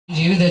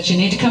You that you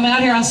need to come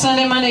out here on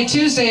Sunday, Monday,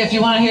 Tuesday if you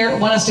want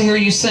us to hear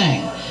you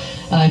sing.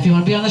 If you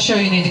want to be on the show,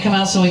 you need to come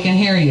out so we can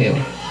hear you.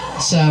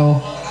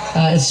 So,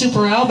 is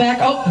Super Al back?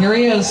 Oh, here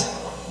he is.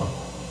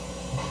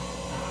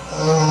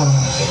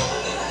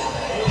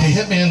 He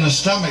hit me in the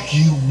stomach.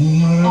 You.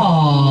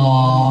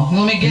 Aww.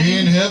 Let me get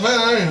in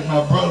heaven,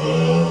 my brother.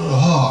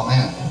 Oh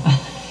man.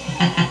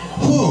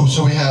 Whew.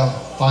 So we have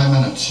 5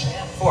 minutes.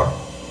 4.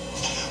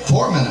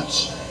 4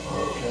 minutes.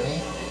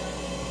 Okay.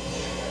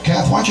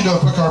 Kath, why don't you do a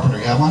quick carpenter?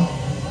 You have one?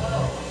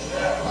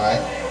 All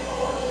right.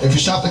 If you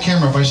stop the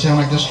camera, if I stand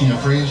like this, can you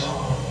freeze?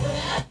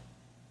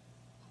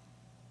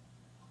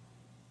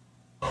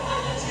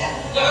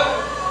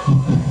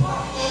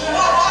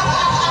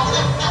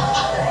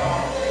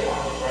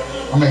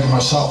 I'm making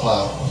myself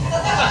loud.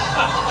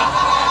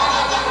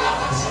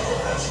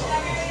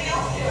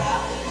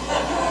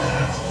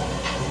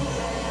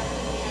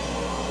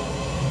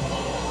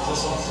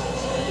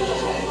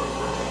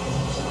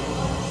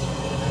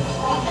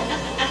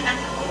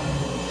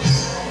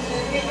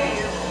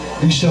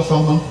 Are you still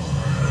filming?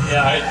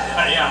 Yeah,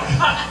 I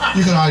am.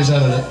 You can always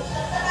edit it.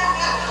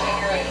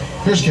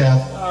 Here's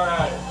Kath. All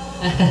right.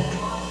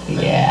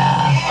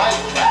 Yeah.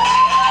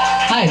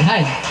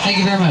 Hi. Thank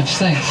you very much.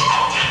 Thanks.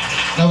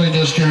 Nobody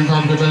does Karen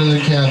Carpenter better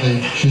than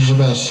Kathy. She's the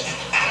best.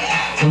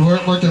 We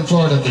worked in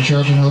Florida at the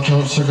Sheraton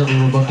Hotel Circuit. We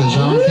were booked as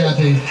our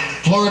Kathy.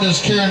 Florida's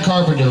Karen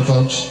Carpenter,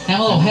 folks. I'm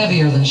a little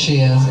heavier than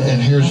she is.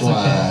 And here's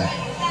why. Okay.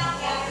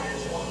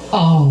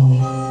 Oh,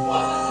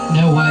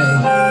 no way.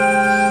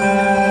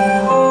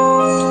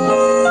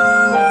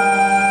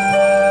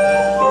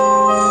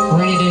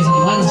 Rainy days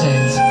and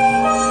Wednesdays.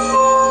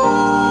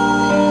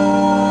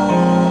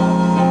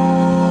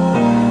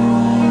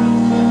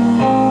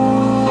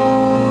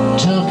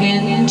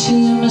 Talking to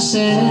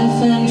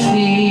myself and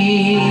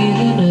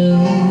feeling low.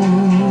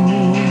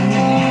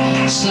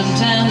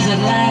 Sometimes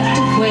I'd like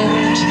to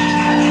quit.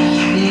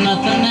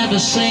 Nothing ever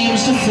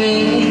seems to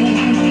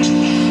fit.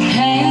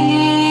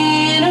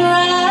 Hanging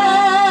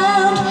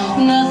around,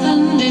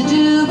 nothing to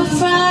do but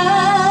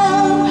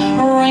frown.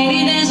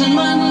 Rainy days and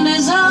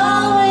Mondays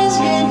always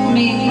get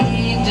me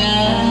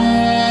down.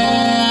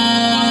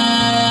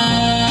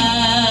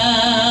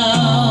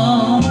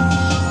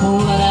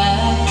 What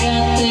I've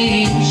got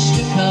they used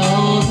to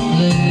call the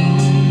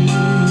blues.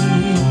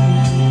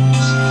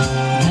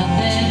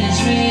 Nothing is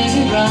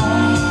really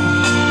wrong.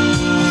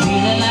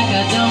 Feeling like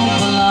I don't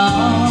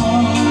belong.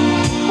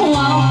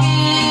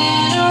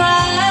 Walking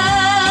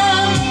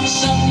around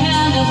some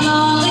kind of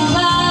lonely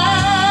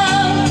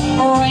cloud.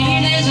 Rainy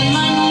days and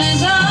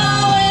Mondays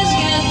always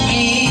get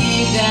me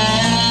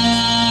down.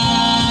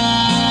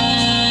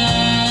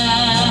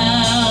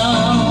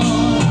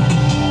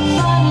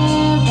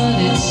 Funny, but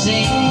it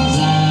seems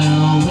I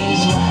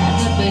always wind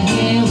up in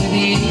here with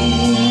you.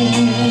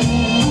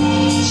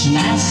 It's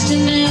nice to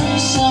know